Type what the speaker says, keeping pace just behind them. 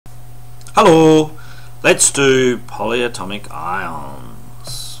Hello, let's do polyatomic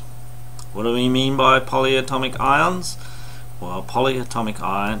ions. What do we mean by polyatomic ions? Well, polyatomic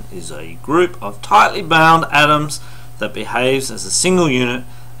ion is a group of tightly bound atoms that behaves as a single unit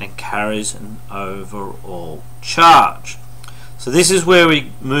and carries an overall charge. So this is where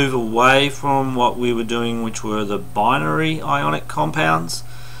we move away from what we were doing, which were the binary ionic compounds.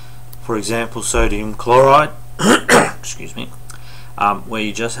 For example, sodium chloride, excuse me, where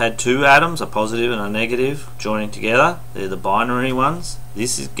you just had two atoms, a positive and a negative, joining together. They're the binary ones.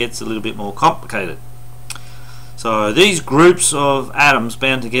 This gets a little bit more complicated. So these groups of atoms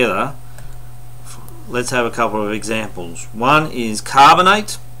bound together, let's have a couple of examples. One is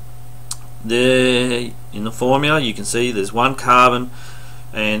carbonate. There in the formula you can see there's one carbon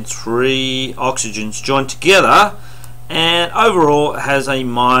and three oxygens joined together, and overall it has a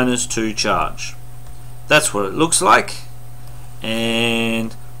 -2 charge. That's what it looks like.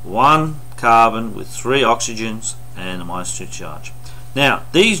 And one carbon with three oxygens and a -2 charge. Now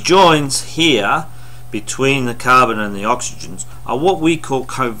these joins here between the carbon and the oxygens are what we call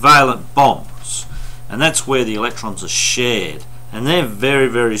covalent bonds, and that's where the electrons are shared, and they're very,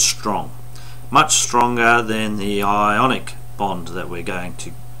 very strong, much stronger than the ionic bond that we're going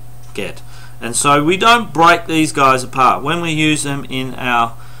to get. And so we don't break these guys apart when we use them in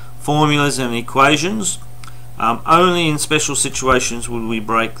our formulas and equations. Only in special situations would we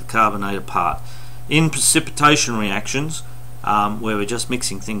break the carbonate apart. In precipitation reactions, where we're just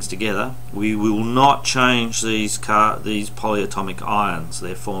mixing things together, we will not change these polyatomic ions,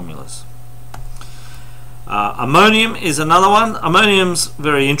 their formulas. Ammonium is another one. Ammonium's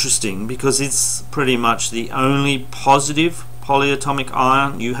very interesting because it's pretty much the only positive polyatomic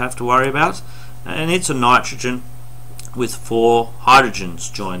ion you have to worry about, and it's a nitrogen with 4 hydrogens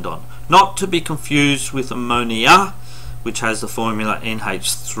joined on. Not to be confused with ammonia, which has the formula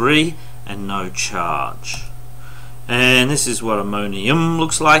NH3 and no charge. And this is what ammonium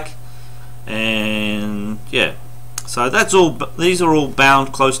looks like. And yeah, so that's all. These are all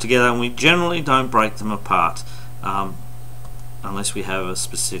bound close together, and we generally don't break them apart unless we have a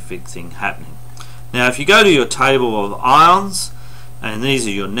specific thing happening. Now if you go to your table of ions, and these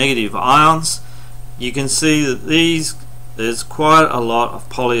are your negative ions, you can see that there's quite a lot of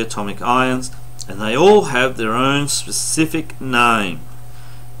polyatomic ions, and they all have their own specific name,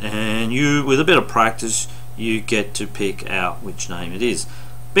 and you, with a bit of practice, you get to pick out which name it is.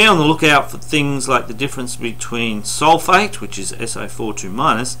 Be on the lookout for things like the difference between sulfate, which is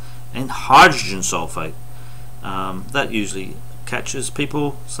SO42-, and hydrogen sulfate. That usually catches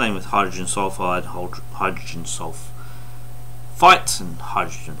people. Same with hydrogen sulfide, hydrogen sulfites, and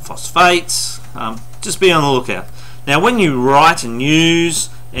hydrogen phosphates. Just be on the lookout. Now when you write and use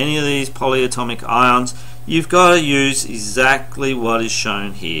any of these polyatomic ions, you've got to use exactly what is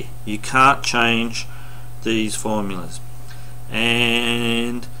shown here. You can't change these formulas.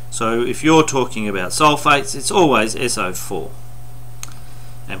 And so if you're talking about sulfates, it's always SO4,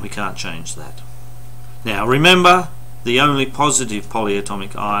 and we can't change that. Now remember, the only positive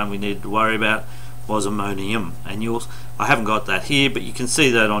polyatomic ion we needed to worry about was ammonium, and I haven't got that here, but you can see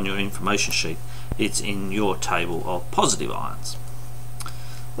that on your information sheet. It's in your table of positive ions.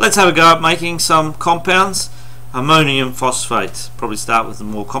 Let's have a go at making some compounds. Ammonium phosphate. Probably start with the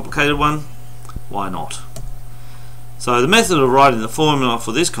more complicated one. Why not? So the method of writing the formula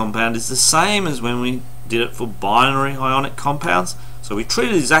for this compound is the same as when we did it for binary ionic compounds. So we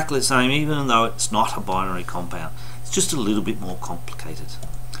treat it exactly the same, even though it's not a binary compound. It's just a little bit more complicated.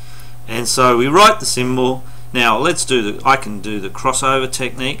 And so we write the symbol. Now let's do I can do the crossover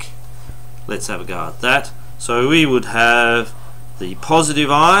technique. Let's have a go at that. So we would have the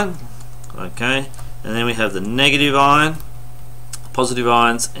positive ion, okay, and then we have the negative ion. Positive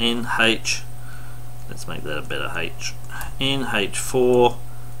ions NH, let's make that a better H, NH4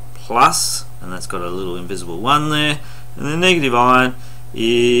 plus, and that's got a little invisible 1 there, and the negative ion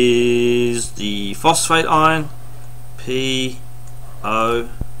is the phosphate ion, PO4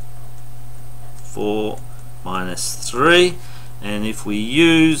 -3. And if we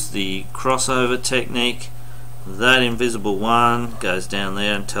use the crossover technique, that invisible 1 goes down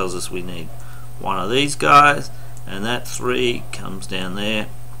there and tells us we need one of these guys, and that 3 comes down there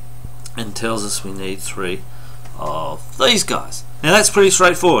and tells us we need 3 of these guys. Now that's pretty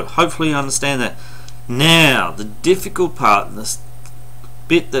straightforward. Hopefully you understand that. Now the difficult part, the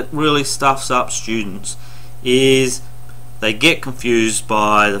bit that really stuffs up students, is they get confused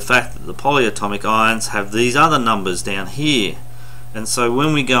by the fact that the polyatomic ions have these other numbers down here. And so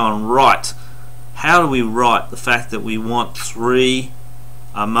when we go and write, how do we write the fact that we want 3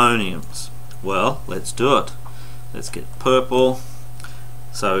 ammoniums? Well, let's do it. Let's get purple.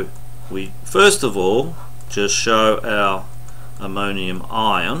 So we first of all just show our ammonium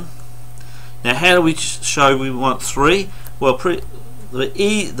ion. Now how do we show we want 3? Well,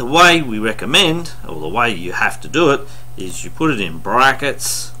 the way we recommend, or the way you have to do it, is you put it in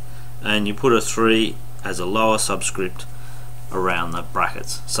brackets and you put a 3 as a lower subscript around the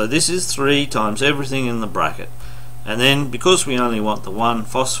brackets. So this is 3 times everything in the bracket. And then because we only want the one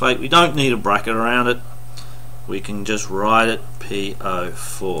phosphate, we don't need a bracket around it. We can just write it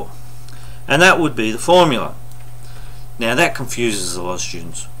PO4. And that would be the formula. Now that confuses a lot of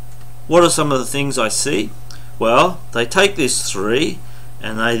students. What are some of the things I see? Well, they take this 3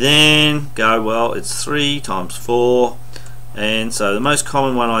 and they then go, well, it's 3 times 4. And so the most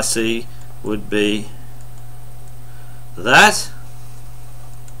common one I see would be that.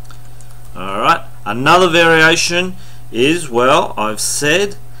 Alright, another variation is, well, I've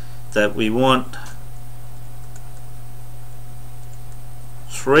said that we want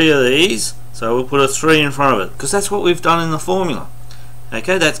 3 of these, so we'll put a 3 in front of it, because that's what we've done in the formula.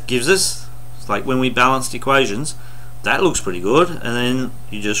 Okay, that gives us, it's like when we balanced equations, that looks pretty good, and then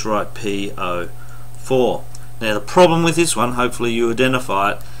you just write PO4. Now the problem with this one, hopefully you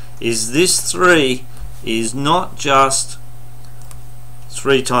identify it, is this 3 is not just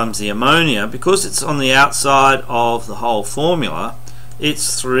 3 times the ammonia, because it's on the outside of the whole formula,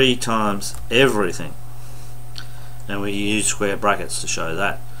 it's 3 times everything. And we use square brackets to show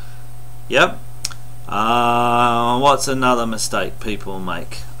that. Yep. What's another mistake people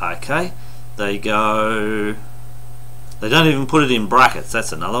make? Okay, they don't even put it in brackets.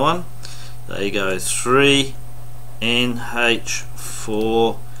 That's another one. They go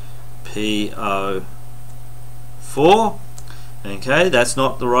 3NH4PO4. Okay, that's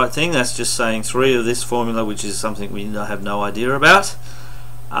not the right thing. That's just saying 3 of this formula, which is something we have no idea about.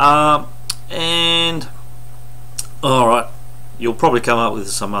 And alright, you'll probably come up with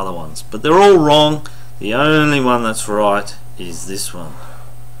some other ones, but they're all wrong. The only one that's right is this one.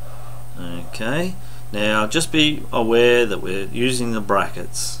 Okay, now just be aware that we're using the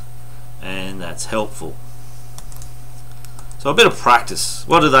brackets, and that's helpful. So a bit of practice.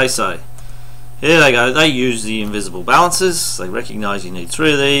 What do they say? Here they go. They use the invisible balances. They recognize you need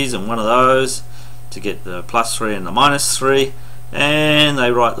 3 of these and 1 of those to get the +3 and the -3, and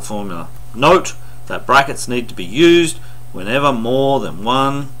they write the formula. Note that brackets need to be used whenever more than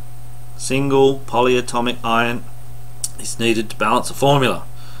one single polyatomic ion is needed to balance a formula.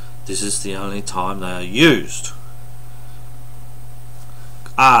 This is the only time they are used.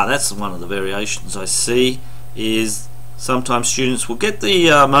 That's one of the variations I see, is sometimes students will get the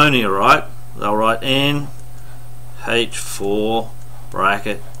ammonia right. They'll write NH4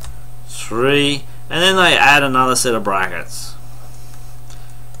 bracket 3, and then they add another set of brackets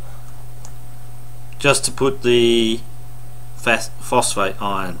just to put the phosphate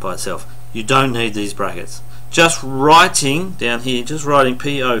ion by itself. You don't need these brackets. Just writing down here, just writing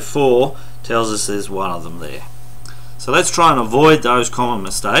PO4 tells us there's one of them there. So let's try and avoid those common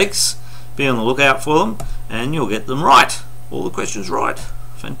mistakes. Be on the lookout for them, and you'll get them right. All the questions right.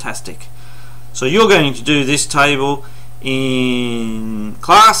 Fantastic. So you're going to do this table in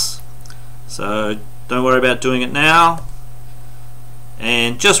class, so don't worry about doing it now.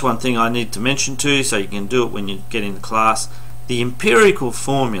 And just one thing I need to mention to you, so you can do it when you get into class. The empirical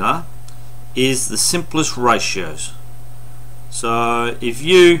formula is the simplest ratios. So if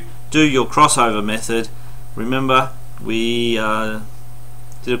you do your crossover method, remember we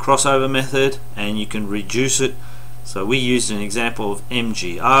did a crossover method and you can reduce it. So we used an example of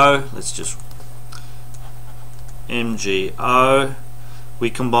MgO. Let's just MgO. We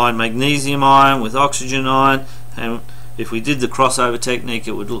combined magnesium ion with oxygen ion, and if we did the crossover technique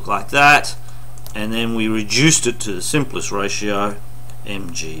it would look like that, and then we reduced it to the simplest ratio,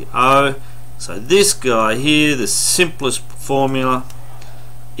 MgO. So this guy here, the simplest formula,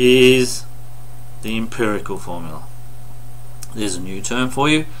 is the empirical formula. There's a new term for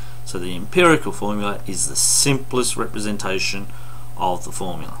you. So the empirical formula is the simplest representation of the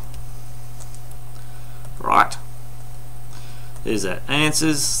formula. Right. There's that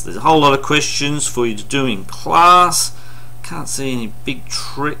answers. There's a whole lot of questions for you to do in class. Can't see any big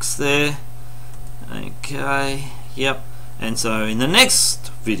tricks there. Okay, yep. And so in the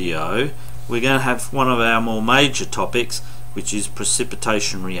next video we're going to have one of our more major topics, which is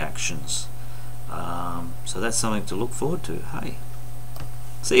precipitation reactions. So that's something to look forward to. Hey,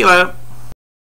 see you later.